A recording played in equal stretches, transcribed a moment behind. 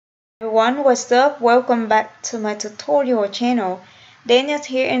Everyone, what's up? Welcome back to my tutorial channel. Daniel's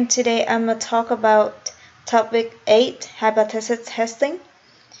here and today I'm going to talk about topic 8, hypothesis testing.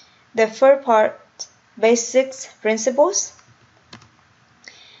 The first part, basics principles.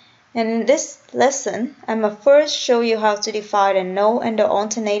 And in this lesson, I'm going to first show you how to define the null and the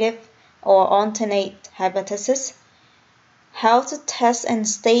alternative or alternate hypothesis, how to test and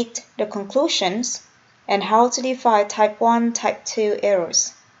state the conclusions, and how to define type 1, type 2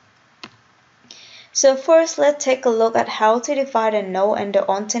 errors. So first, let's take a look at how to define the null and the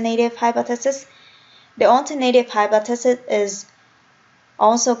alternative hypothesis. The alternative hypothesis is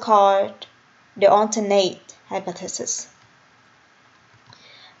also called the alternate hypothesis.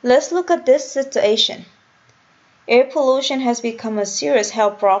 Let's look at this situation. Air pollution has become a serious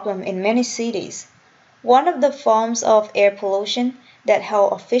health problem in many cities. One of the forms of air pollution that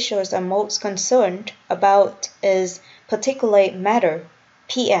health officials are most concerned about is particulate matter,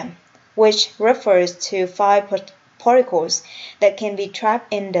 PM, which refers to fine particles that can be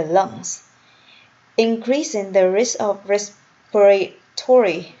trapped in the lungs, increasing the risk of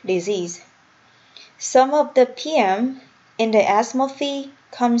respiratory disease. Some of the PM in the atmosphere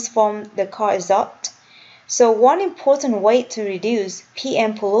comes from the car exhaust. So one important way to reduce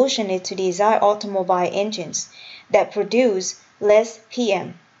PM pollution is to design automobile engines that produce less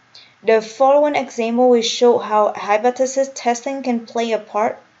PM. The following example will show how hypothesis testing can play a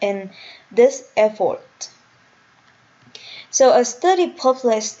part in this effort. So a study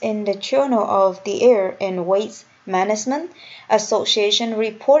published in the Journal of the Air and Waste Management Association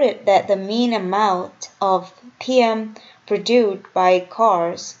reported that the mean amount of PM produced by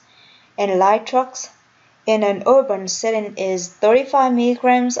cars and light trucks in an urban setting is 35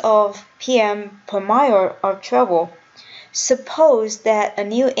 milligrams of PM per mile of travel. Suppose that a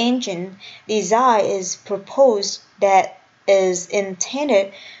new engine design is proposed that is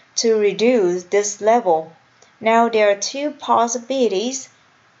intended to reduce this level. Now there are two possibilities.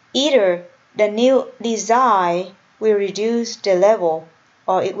 Either the new design will reduce the level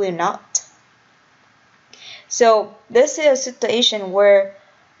or it will not. So this is a situation where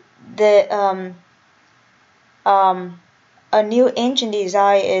a new engine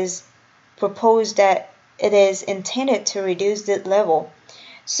design is proposed that it is intended to reduce the level.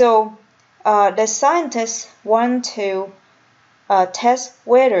 So the scientists want to test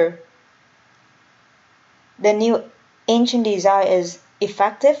whether the new engine design is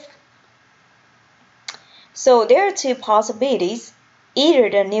effective. So there are two possibilities. Either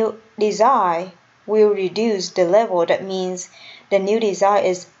the new design will reduce the level, that means the new design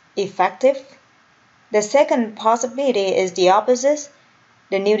is effective. The second possibility is the opposite.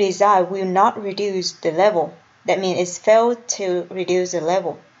 The new design will not reduce the level. That means it's failed to reduce the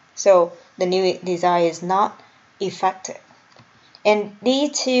level. So the new design is not effective. And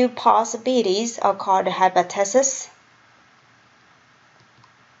these two possibilities are called the hypothesis.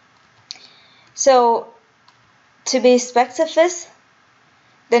 So to be specific,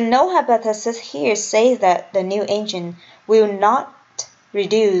 the null hypothesis here says that the new engine will not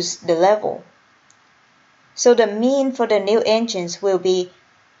reduce the level. So the mean for the new engines will be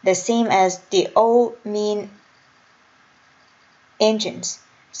the same as the old mean engines.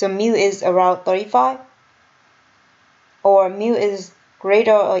 So mu is around 35, or mu is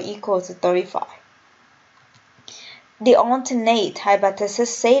greater or equal to 35. The alternate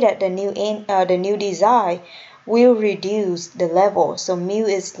hypothesis say that the new design will reduce the level. So mu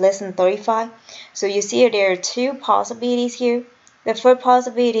is less than 35. So you see there are two possibilities here. The first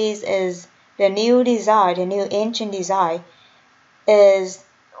possibility is the new design, the new engine design is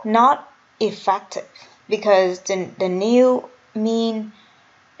not effective because the new mean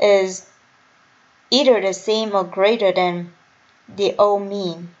is either the same or greater than the old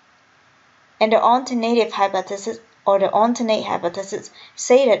mean. And the alternative hypothesis or the alternate hypothesis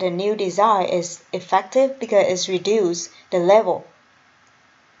say that the new design is effective because it's reduced the level.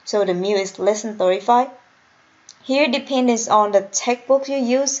 So the mu is less than 35. Here depends on the textbook you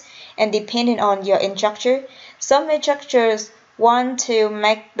use and depending on your instructor. Some instructors want to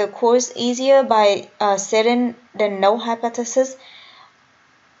make the course easier by setting the null hypothesis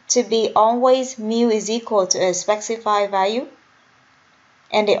to be always mu is equal to a specified value.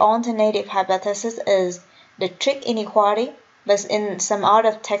 And the alternative hypothesis is the trig inequality, but in some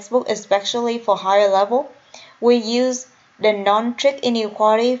other textbook, especially for higher level, we use the non-trig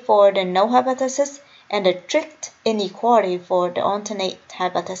inequality for the null hypothesis and the trig inequality for the alternate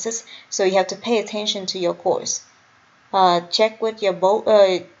hypothesis. So you have to pay attention to your course. Check with your book,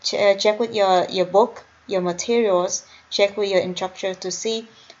 your materials. Check with your instructor to see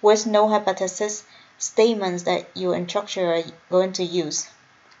which null hypothesis statements that your instructor are going to use.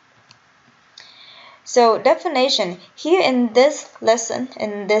 So definition, here in this lesson,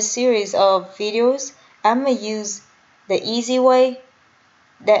 in this series of videos, I'm going to use the easy way,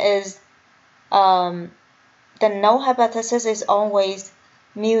 that is the null hypothesis is always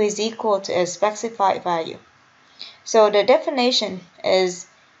mu is equal to a specified value. So the definition is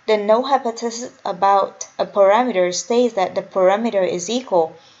the null hypothesis about a parameter states that the parameter is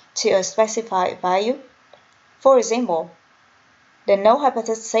equal to a specified value. For example, the null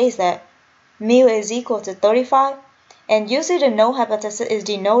hypothesis says that mu is equal to 35, and usually the null hypothesis is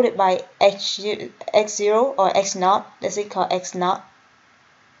denoted by x0 or x0, let's say called x0.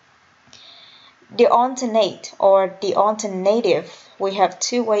 The alternate or the alternative, we have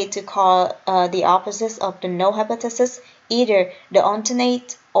two ways to call the opposites of the null hypothesis, either the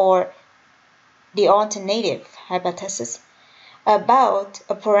alternate or the alternative hypothesis. About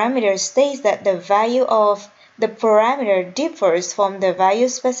a parameter states that the value of the parameter differs from the value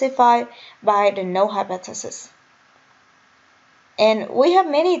specified by the null hypothesis. And we have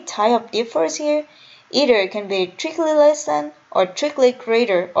many types of differs here. Either it can be strictly less than or strictly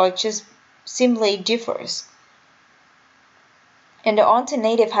greater or just simply differs. And the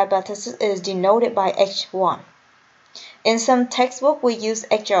alternative hypothesis is denoted by H1. In some textbook we use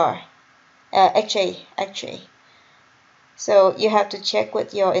HA actually. So you have to check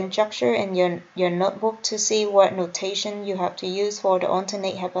with your instructor and your notebook to see what notation you have to use for the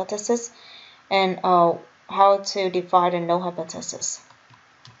alternate hypothesis and how to define the null hypothesis.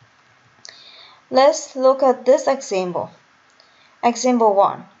 Let's look at this example. Example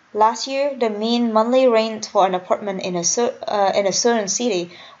 1. Last year, the mean monthly rent for an apartment in a certain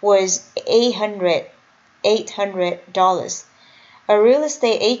city was $800. A real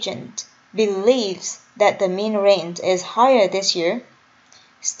estate agent believes that the mean rent is higher this year.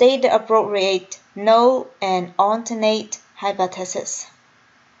 State the appropriate null and alternate hypothesis.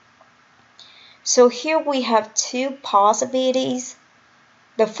 So here we have two possibilities.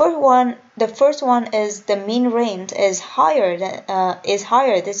 The first one is the mean rent is higher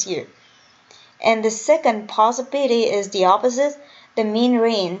this year, and the second possibility is the opposite. The mean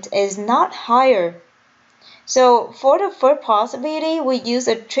rent is not higher. So for the first possibility, we use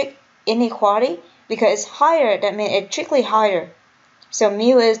a trig inequality because it's higher. That means it's strictly higher. So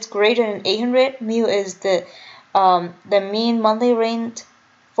mu is greater than 800. Mu is the mean monthly rent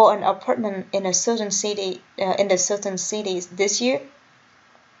for an apartment in a certain city in the certain cities this year.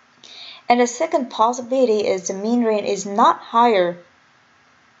 And the second possibility is the mean rent is not higher.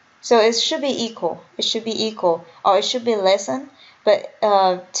 So it should be equal. It should be equal, or it should be less than. But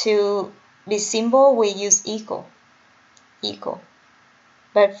to be simple, we use equal.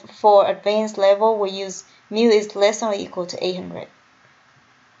 But for advanced level, we use mu is less than or equal to 800.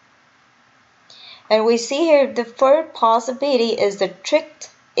 And we see here the third possibility is the trig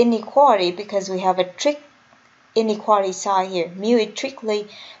inequality because we have a trig inequality sign here. Mu is strictly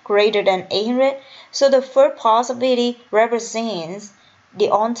greater than 800. So the third possibility represents the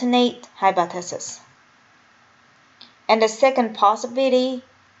alternate hypothesis. And the second possibility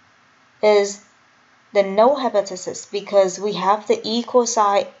is the null hypothesis because we have the equal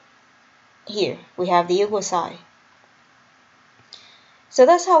sign here. We have the equal sign. So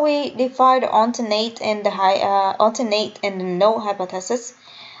that's how we define the alternate and the null hypothesis.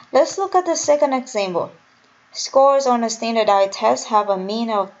 Let's look at the second example. Scores on a standardized test have a mean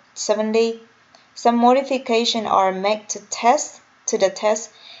of 70. Some modifications are made to the test,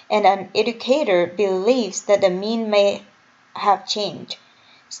 and an educator believes that the mean may have changed.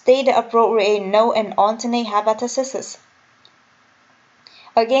 State the appropriate null and alternate hypothesis.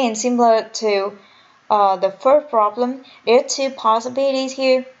 Again, similar to the first problem, there are two possibilities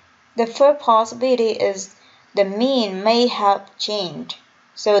here. The first possibility is the mean may have changed.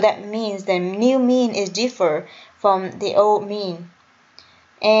 So that means the new mean is different from the old mean.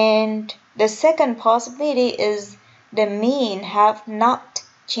 And the second possibility is the mean have not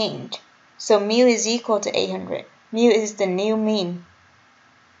changed. So mu is equal to 800. Mu is the new mean.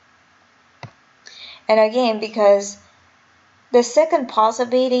 And again, because the second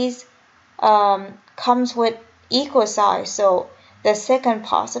possibilities comes with equal sign, so the second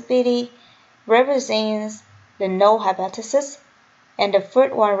possibility represents the null hypothesis, and the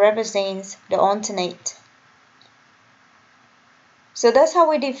third one represents the alternate. So that's how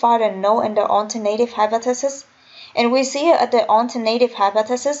we define the null and the alternative hypothesis. And we see at the alternative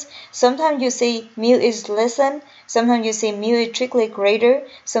hypothesis, sometimes you see mu is less than, sometimes you see mu is strictly greater,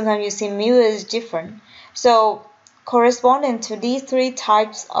 sometimes you see mu is different. So corresponding to these three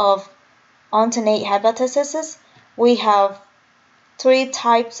types of alternate hypotheses, we have three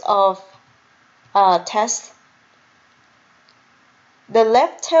types of tests. The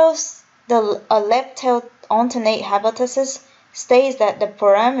left tells A left-tailed alternate hypothesis states that the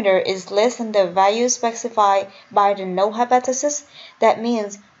parameter is less than the value specified by the null hypothesis. That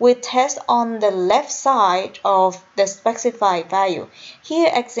means we test on the left side of the specified value. Here,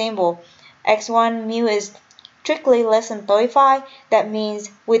 example, x1 mu is strictly less than 35. That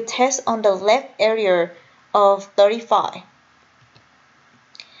means we test on the left area of 35.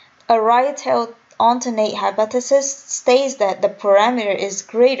 A right-tailed alternate hypothesis states that the parameter is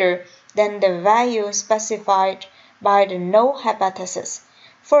greater than the value specified by the null hypothesis.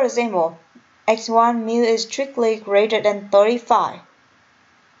 For example, x1 mu is strictly greater than 35.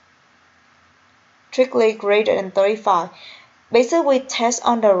 Strictly greater than 35. Basically, we test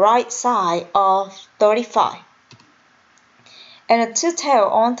on the right side of 35. And a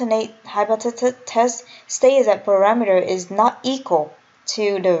two-tailed alternate hypothesis test states that parameter is not equal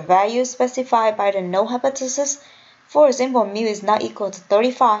to the value specified by the null hypothesis. For example, mu is not equal to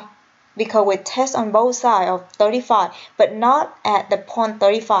 35 because we test on both sides of 35, but not at the point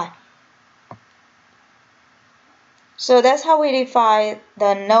 35. So that's how we define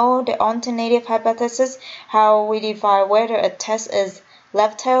the null, the alternative hypothesis, how we define whether a test is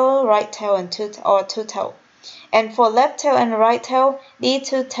left tail, right tail, and two tail. And for left tail and right tail, these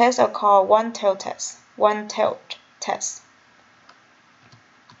two tests are called one-tailed tests. One-tailed tests.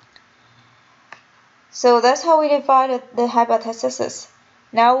 So that's how we define the hypothesis.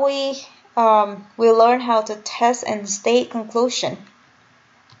 Now we learn how to test and state conclusion.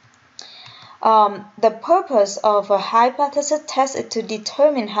 The purpose of a hypothesis test is to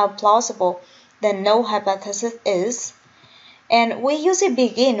determine how plausible the null hypothesis is. And we usually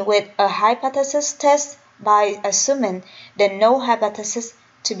begin with a hypothesis test by assuming the null hypothesis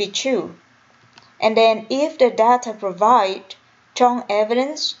to be true. And then if the data provide strong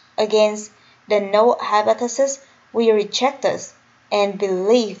evidence against the null hypothesis, we reject this and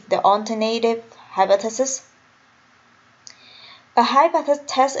believe the alternative hypothesis. A hypothesis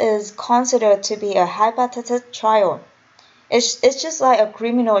test is considered to be a hypothesis trial. It's just like a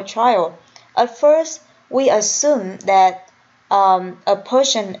criminal trial. At first, we assume that a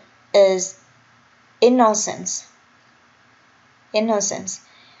person is innocent.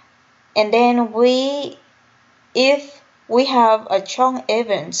 And then if we have a strong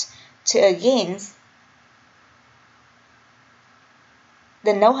evidence to against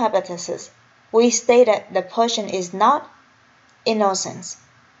the null hypothesis, we state that the person is not innocent.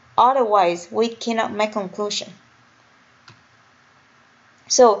 Otherwise, we cannot make conclusion.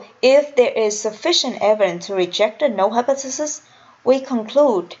 So, if there is sufficient evidence to reject the null hypothesis, we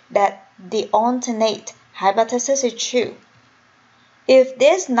conclude that the alternate hypothesis is true. If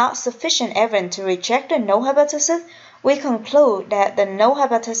there is not sufficient evidence to reject the null hypothesis, we conclude that the null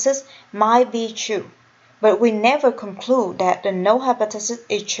hypothesis might be true, but we never conclude that the null hypothesis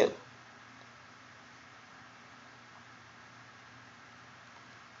is true.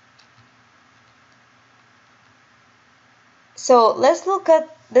 So let's look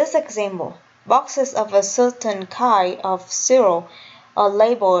at this example. Boxes of a certain kind of cereal are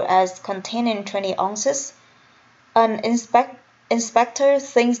labeled as containing 20 ounces. An inspector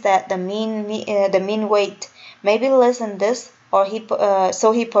thinks that the mean weight may be less than this, or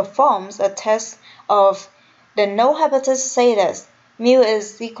so he performs a test of the null hypothesis say that mu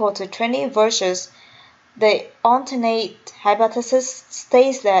is equal to 20 versus the alternate hypothesis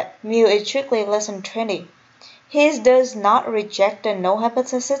states that mu is strictly less than 20. He does not reject the null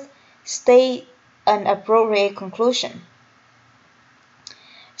hypothesis, state an appropriate conclusion.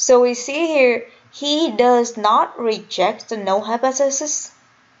 So we see here, he does not reject the null hypothesis.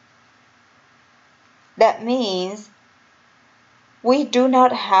 That means we do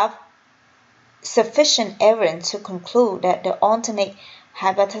not have sufficient evidence to conclude that the alternate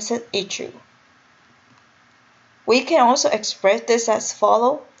hypothesis is true. We can also express this as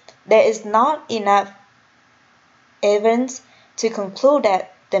follows. There is not enough evidence to conclude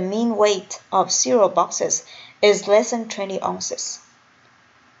that the mean weight of cereal boxes is less than 20 ounces.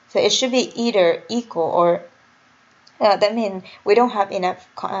 So it should be either equal or that means we don't have enough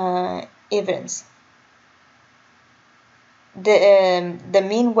evidence. The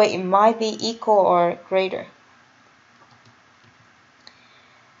mean weight might be equal or greater.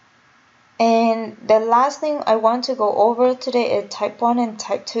 And the last thing I want to go over today is type 1 and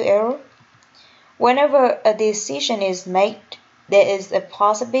type 2 error. Whenever a decision is made, there is a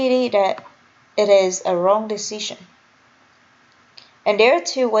possibility that it is a wrong decision. And there are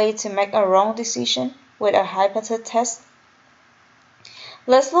two ways to make a wrong decision with a hypothesis test.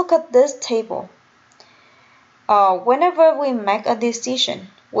 Let's look at this table. Whenever we make a decision,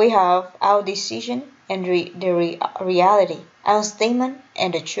 we have our decision and the reality, our statement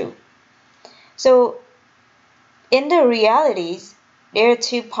and the truth. So in the realities, there are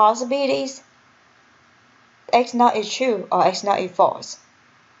two possibilities. X0 is true or X0 is false.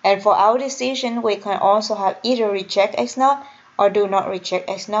 And for our decision, we can also have either reject X0 or do not reject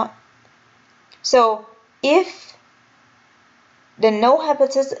X0. So if the null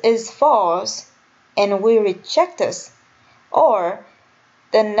hypothesis is false and we reject this, or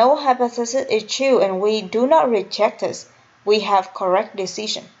the null hypothesis is true and we do not reject this, we have correct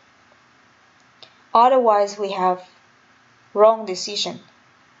decision. Otherwise, we have wrong decision.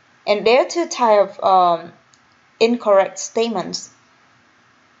 And there are two types of incorrect statements.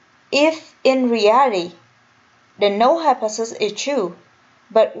 If in reality the null hypothesis is true,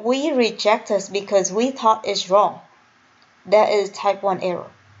 but we reject it because we thought it's wrong, that is type 1 error.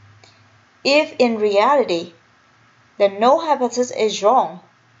 If in reality the null hypothesis is wrong,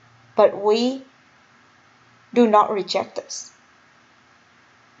 but we do not reject this,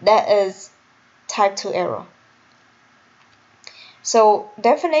 that is type 2 error. So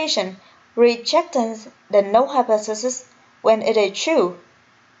definition, rejecting the null hypothesis when it is true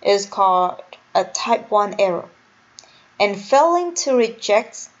is called a type 1 error, and failing to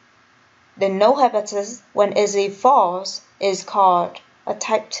reject the null hypothesis when it is false is called a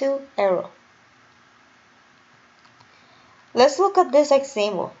type 2 error. Let's look at this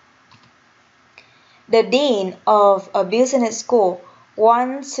example. The dean of a business school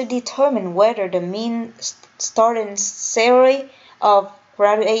wants to determine whether the mean starting salary of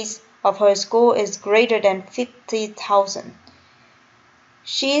graduates of her school is greater than 50,000.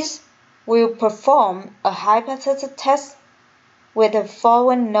 She will perform a hypothesis test with the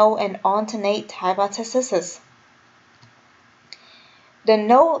following null and alternate hypotheses. The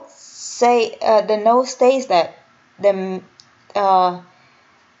null states that the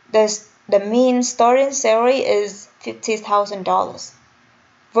mean starting salary is $50,000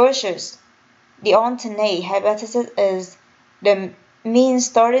 versus the alternate hypothesis is the mean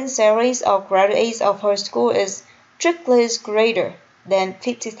starting salaries of graduates of her school is strictly greater than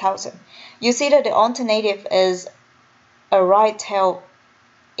 50,000. You see that the alternative is a right-tail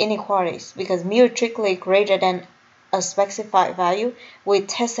inequalities because mu strictly greater than a specified value, we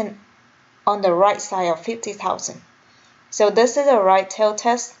tested on the right side of 50,000. So this is a right-tail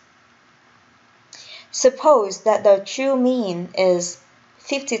test. Suppose that the true mean is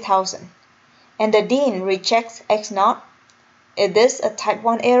 50,000 and the dean rejects X0. Is this a type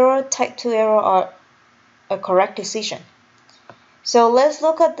 1 error, type 2 error, or a correct decision? So let's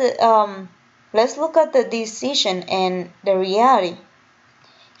look at the decision and the reality.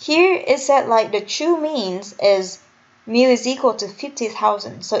 Here it said like the true means is mu is equal to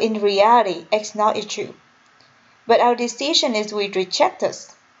 50,000. So in reality, X0 is true. But our decision is we reject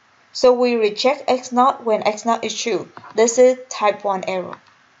this. So we reject X0 when X0 is true. This is type 1 error.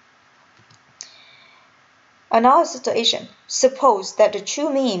 Another situation. Suppose that the true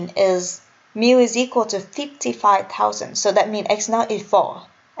mean is mu is equal to 55,000. So that means X0 is false.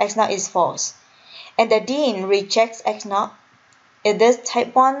 X0 is false. And the dean rejects X0. Is this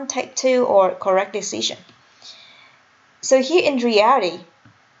type 1, type 2, or correct decision? So here in reality,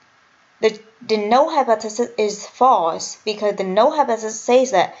 the null hypothesis is false because the null hypothesis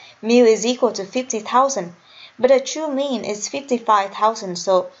says that mu is equal to 50,000, but the true mean is 55,000,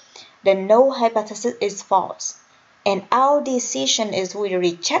 so the null hypothesis is false. And our decision is we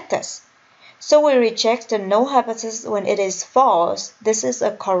reject this. So we reject the null hypothesis when it is false. This is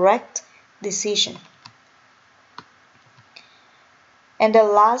a correct decision. And the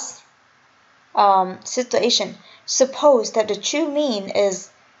last situation, suppose that the true mean is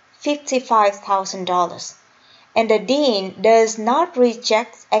 $55,000 and the dean does not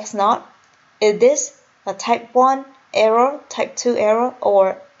reject X0. Is this a type 1 error, type 2 error,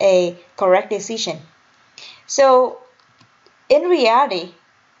 or a correct decision? So in reality,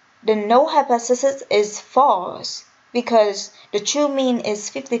 the null hypothesis is false because the true mean is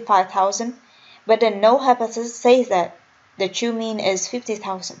 55,000, but the null hypothesis says that the true mean is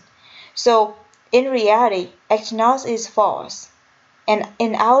 50,000. So in reality, X0 is false. And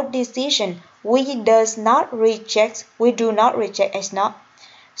in our decision, we do not reject X0.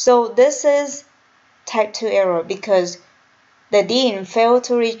 So this is type 2 error because the dean failed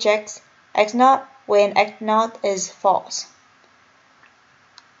to reject X0 when X0 is false.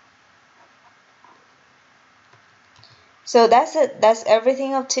 So that's it. That's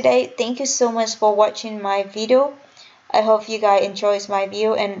everything of today. Thank you so much for watching my video. I hope you guys enjoyed my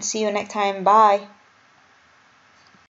video and see you next time. Bye.